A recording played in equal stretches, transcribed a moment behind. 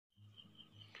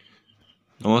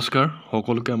নমস্কাৰ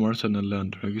সকলোকে আমাৰ চেনেললৈ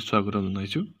আন্তৰিক স্বাগতম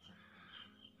জনাইছোঁ।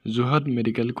 যোৰহাট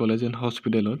মেডিকেল কলেজ এণ্ড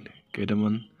হস্পিটেলত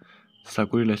কেইটামান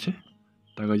চাকৰি ওলাইছে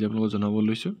তাক আজি আপোনালোকক জনাব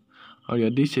লৈছোঁ। আৰু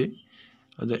ইয়াত দিছে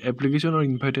যে application are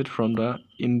invited from the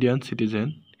Indian citizen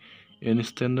in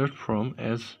standard form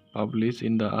as published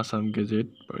in the Assam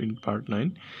Gazette in part 9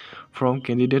 from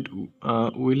candidate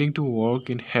willing to work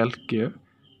in healthcare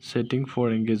setting for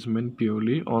engagement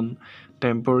purely on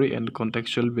temporary and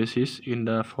contextual basis in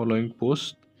the following post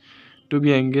to be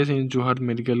engaged in Jorhat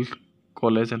Medical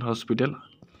College and Hospital,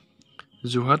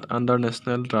 Jorhat under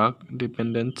National Drug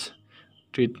Dependence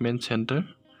Treatment Center,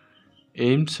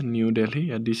 AIMS, New Delhi.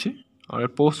 ইয়াত দিছে আৰু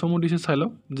পোষ্টসমূহ দিছে চাই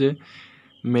লওক যে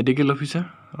medical officer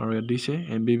আৰু ইয়াত দিছে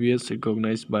MBBS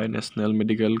ৰিকগনাইজড বাই নেশ্যনেল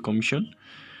মেডিকেল কমিশ্যন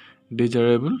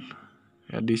ডিজাৰেবল।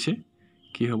 ইয়াত দিছে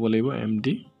কি হ'ব লাগিব MD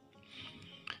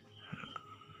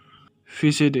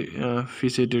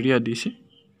ফিচেটেৰিয়া দিছে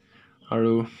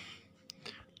আৰু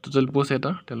টোটেল পোষ্ট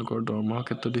এটা তেওঁলোকৰ দৰমহাৰ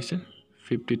ক্ষেত্ৰত দিছে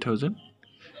 50,000।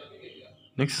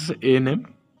 নেক্সট আছে ANM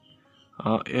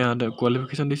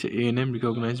qualification দিছে ANM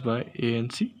recognized by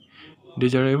ANC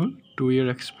desirable 2-year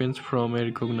experience from a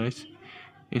recognized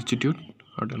institute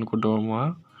আৰু তেওঁলোকৰ দৰমহা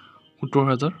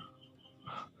 70,000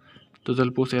 টোটেল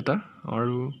পোষ্ট এটা।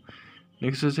 আৰু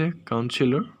নেক্সট আছে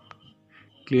কাউন্সিলৰ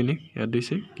ক্লিনিক ইয়াত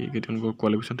দিছে কি কি তেওঁলোকৰ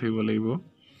কোৱালিফিকেশ্যন থাকিব লাগিব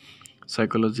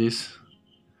সাইকোলজিষ্ট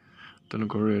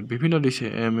তেওঁলোকৰ বিভিন্ন দিছে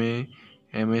MA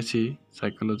MSc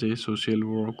psychology social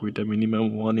work with a minimum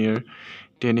 1 year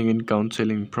training in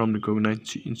counseling from recognized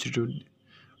institute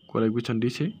qualification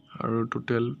দিছে আৰু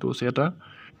টোটেল পোষ্ট এটা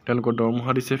তেওঁলোকৰ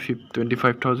দৰমহা দিছে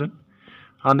 25,000।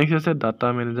 আৰু নেক্সট আছে data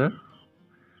manager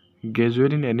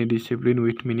graduate in any discipline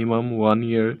with minimum 1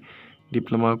 year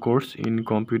diploma course in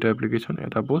computer application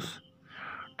এটা post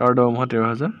তাৰ দৰমহা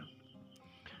 13,000।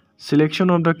 Selection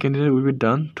of the candidate will be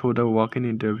done through the walk-in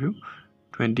interview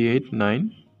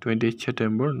 28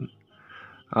 September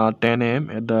 10 AM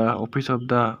at the office of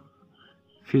the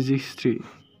physics 3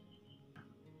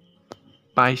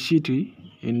 PIC3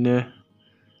 in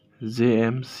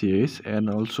JMCH and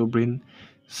also been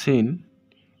seen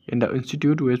in the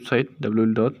institute website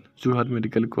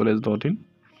www.jorhatmedicalcollege.in.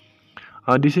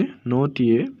 This is no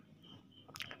TA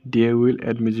will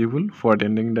admissible for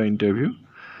attending the interview.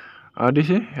 This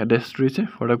is address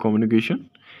for the communication.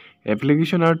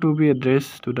 Application are to be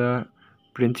addressed to the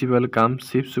principal cum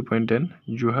chief superintendent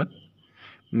Jorhat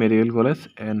Medical College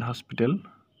and Hospital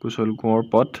Kusol Kumar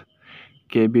Pot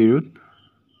KB Road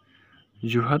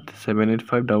Jorhat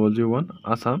 785001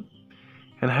 Assam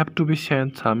and have to be sent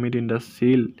submit in the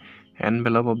seal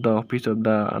envelope of the office of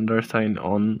the undersigned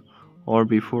on or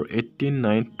before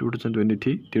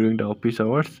 18/9/2023 during the office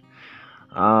hours.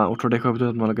 18 তাৰিখৰ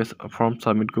ভিতৰত আপোনালোকে form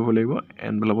submit কৰিব লাগিব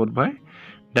এনভেলপত by.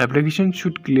 The application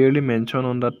should clearly mention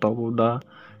on the top of the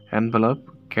envelope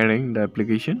carrying the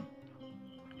application.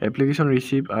 Application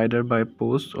received either by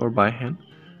post or by hand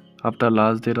after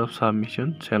last date of submission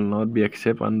shall not be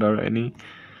accepted under any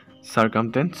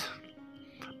circumstance.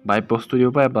 By post to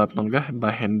দিব পাৰে বা আপোনালোকে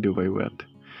by hand দিব পাৰিব ইয়াত।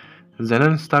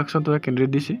 General instruction to the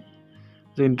candidate দিছে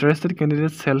the interested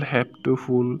candidate shall have to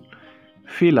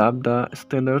fill up the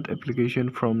standard application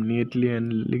form neatly and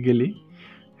legally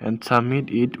and submit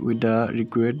it with the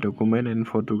required document and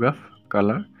photograph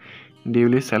color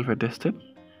duly self-attested.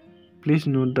 Please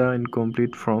note the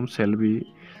incomplete form shall be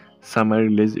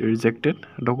summarily rejected.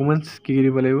 Documents ki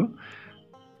দিব লাগিব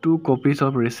 2 copies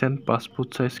of recent passport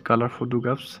size color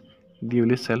photographs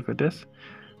duly self-attested.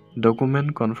 Document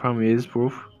confirm age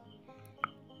proof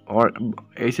or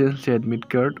HSC admit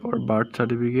card or birth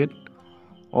certificate,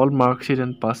 all mark sheet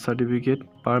and pass certificate,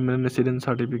 permanent resident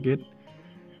certificate,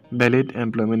 valid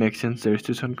employment exchange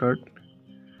registration card,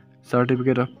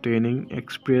 certificate of training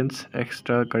experience,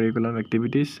 extracurricular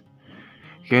activities.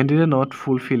 Candidate not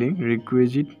fulfilling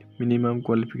requisite minimum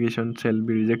qualification shall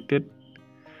be rejected.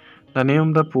 The name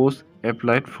of the post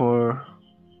applied for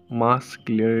must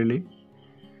clearly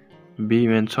be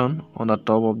mentioned on the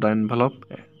top of the envelope.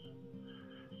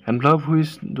 Envelope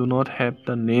which do not have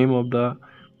the name of the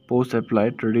post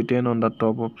applied written on the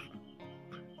top of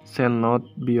shall not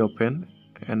be opened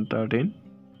entered in.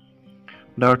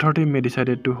 The authority may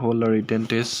decide to hold a written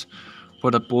test for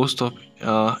the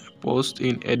post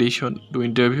in addition to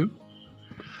interview.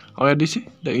 Or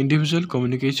the individual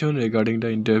communication regarding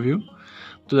the interview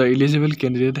to the eligible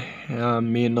candidate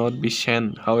may not be sent.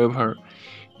 However,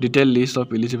 detailed list of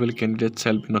eligible candidates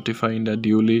shall be notified in the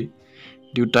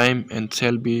due time and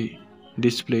shall be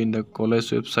displayed in the college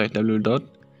website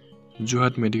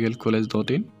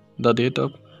www.jorhatmedicalcollege.in. The date of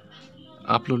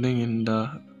uploading in the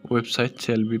website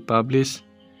shall be published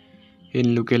in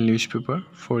local newspaper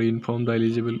for inform the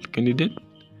eligible candidate.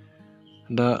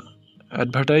 The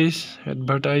advertiser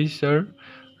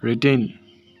retain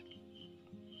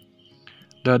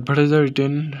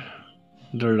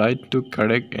the right to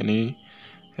correct any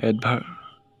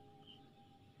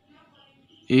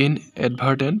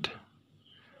inadvertent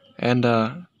and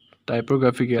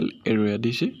typographical error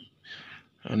দিছে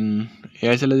and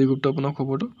এয়াই ছিল আজি গুৰুত্বপূৰ্ণ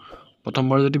খবৰটো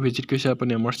প্ৰথমবাৰ যদি visit কৰিছে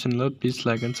আপুনি আমাৰ চেনেলত প্লিজ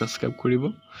লাইক এণ্ড ছাবস্ক্ৰাইব কৰিব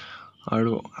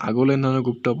আৰু আগলৈ এনেধৰণৰ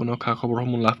গুৰুত্বপূৰ্ণ খা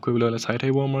খবৰসমূহ লাভ কৰিবলৈ হ'লে চাই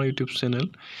থাকিব আমাৰ YouTube channel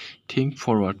think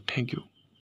forward thank U